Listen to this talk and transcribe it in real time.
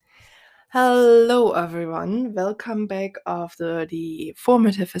Hello, everyone. Welcome back after the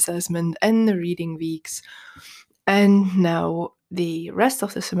formative assessment and the reading weeks. And now, the rest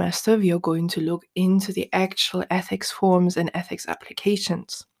of the semester, we are going to look into the actual ethics forms and ethics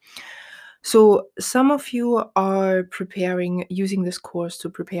applications. So, some of you are preparing using this course to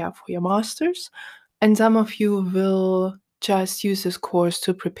prepare for your master's, and some of you will just use this course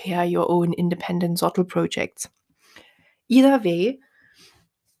to prepare your own independent SOTL projects. Either way,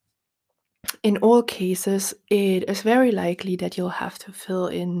 in all cases, it is very likely that you'll have to fill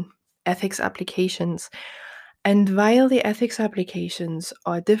in ethics applications. And while the ethics applications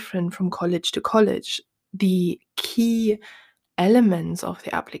are different from college to college, the key elements of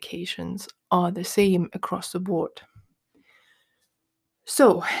the applications are the same across the board.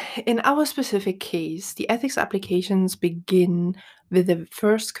 So, in our specific case, the ethics applications begin with the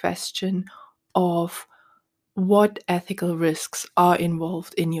first question of what ethical risks are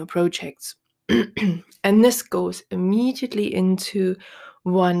involved in your projects. And this goes immediately into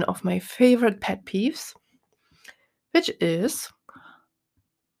one of my favorite pet peeves, which is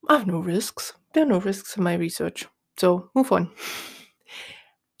I have no risks. There are no risks in my research. So move on.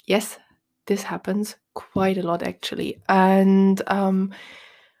 Yes, this happens quite a lot actually. And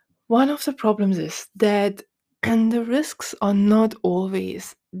one of the problems is that the risks are not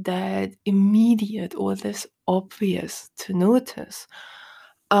always that immediate or this obvious to notice.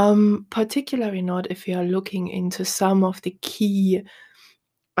 Particularly not if you are looking into some of the key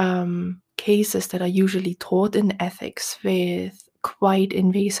cases that are usually taught in ethics with quite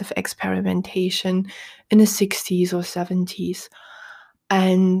invasive experimentation in the 60s or 70s.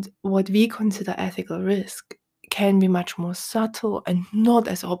 And what we consider ethical risk can be much more subtle and not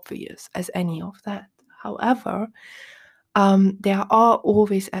as obvious as any of that. However, there are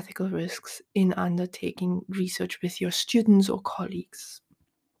always ethical risks in undertaking research with your students or colleagues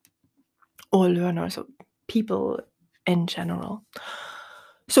or learners or people in general.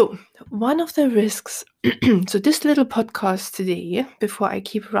 So, one of the risks, so this little podcast today, before I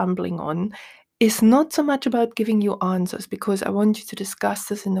keep rambling on, is not so much about giving you answers because I want you to discuss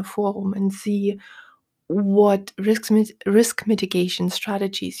this in the forum and see what risk mitigation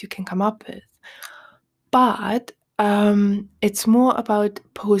strategies you can come up with. But it's more about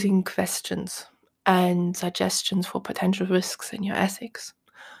posing questions and suggestions for potential risks in your ethics.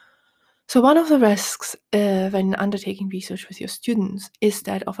 So one of the risks when undertaking research with your students is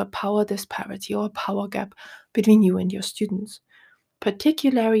that of a power disparity or a power gap between you and your students,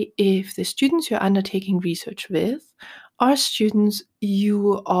 particularly if the students you're undertaking research with are students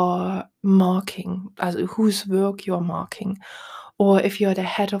you are marking, as whose work you're marking, or if you're the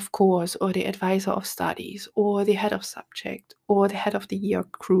head of course or the advisor of studies or the head of subject or the head of the year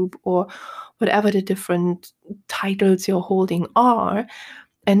group or whatever the different titles you're holding are,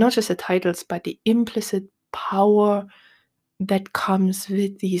 and not just the titles, but the implicit power that comes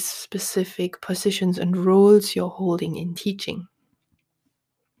with these specific positions and roles you're holding in teaching.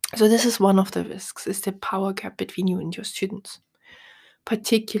 So this is one of the risks, is the power gap between you and your students,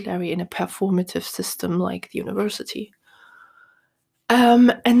 particularly in a performative system like the university.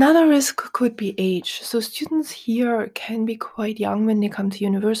 Another risk could be age. So students here can be quite young when they come to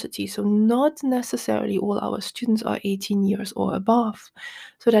university. So not necessarily all our students are 18 years or above.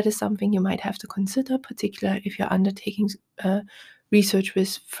 So that is something you might have to consider, particularly if you're undertaking research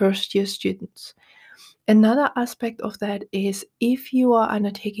with first-year students. Another aspect of that is if you are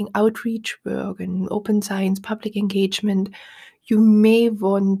undertaking outreach work and open science, public engagement, you may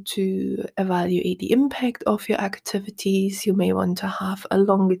want to evaluate the impact of your activities. You may want to have a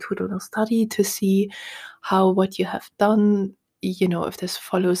longitudinal study to see how what you have done, if this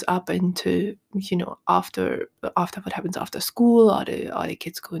follows up into, after what happens after school. Are the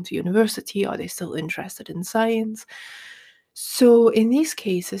kids going to university? Are they still interested in science? So in these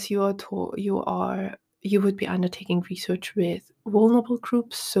cases, you would be undertaking research with vulnerable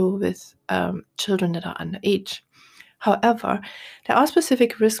groups, so with children that are underage. However, there are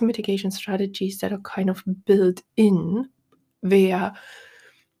specific risk mitigation strategies that are kind of built in where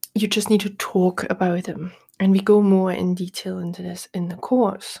you just need to talk about them. And we go more in detail into this in the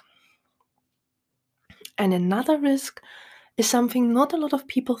course. And another risk is something not a lot of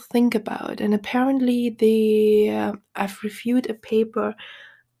people think about. And apparently I've reviewed a paper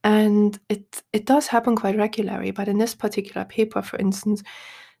and it does happen quite regularly. But in this particular paper, for instance,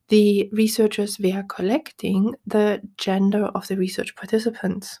 the researchers were collecting the gender of the research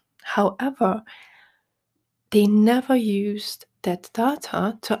participants. However, they never used that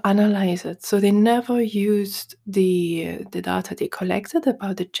data to analyze it. So they never used the data they collected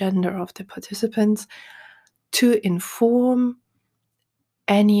about the gender of the participants to inform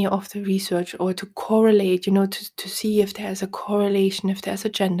any of the research or to correlate, to see if there's a correlation, if there's a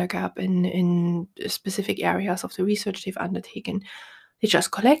gender gap in specific areas of the research they've undertaken. They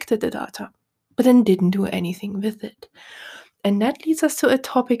just collected the data, but then didn't do anything with it. And that leads us to a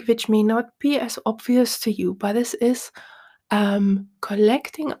topic which may not be as obvious to you, but this is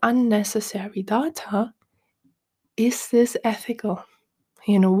collecting unnecessary data. Is this ethical?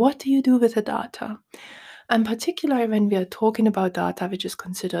 What do you do with the data? And particularly when we are talking about data which is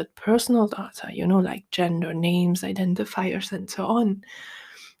considered personal data, like gender, names, identifiers, and so on.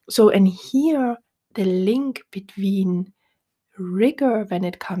 So, and here the link between rigor when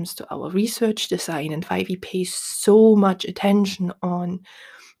it comes to our research design and why we pay so much attention on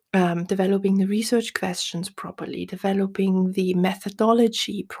developing the research questions properly, developing the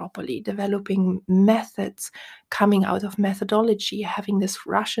methodology properly, developing methods coming out of methodology, having this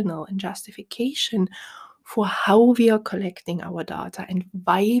rationale and justification for how we are collecting our data and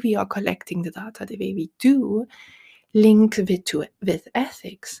why we are collecting the data the way we do, linked with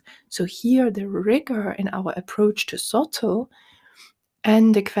ethics. So here the rigor in our approach to SOTO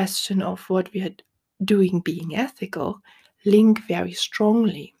and the question of what we are doing being ethical link very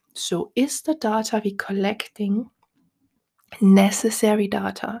strongly. So is the data we're collecting necessary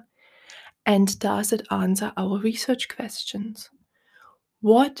data? And does it answer our research questions?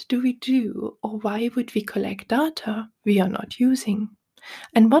 What do we do, or why would we collect data we are not using?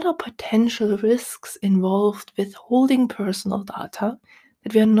 And what are potential risks involved with holding personal data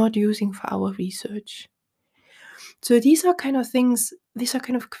that we are not using for our research? So these are kind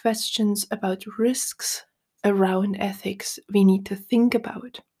of questions about risks around ethics we need to think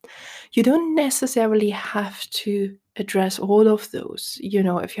about. You don't necessarily have to address all of those.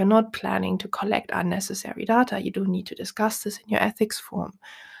 If you're not planning to collect unnecessary data, you don't need to discuss this in your ethics form.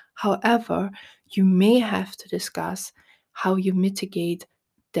 However, you may have to discuss how you mitigate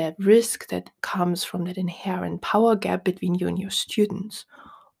the risk that comes from that inherent power gap between you and your students.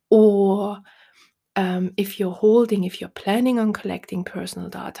 Or if you're planning on collecting personal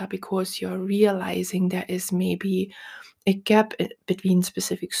data because you're realizing there is maybe a gap between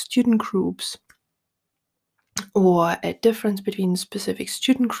specific student groups or a difference between specific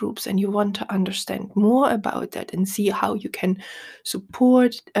student groups, and you want to understand more about that and see how you can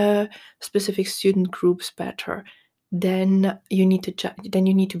support specific student groups better, then you need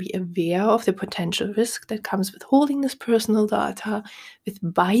to be aware of the potential risk that comes with holding this personal data, with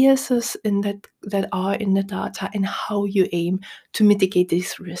biases that are in the data, and how you aim to mitigate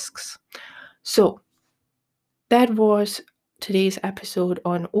these risks. So that was today's episode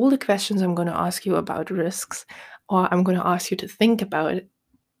on all the questions I'm going to ask you about risks, or I'm going to ask you to think about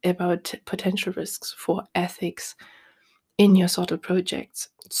potential risks for ethics in your sort of projects.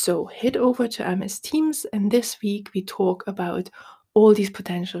 So head over to MS Teams, and this week we talk about all these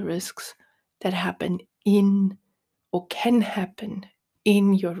potential risks that happen in or can happen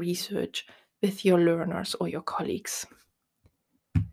in your research with your learners or your colleagues.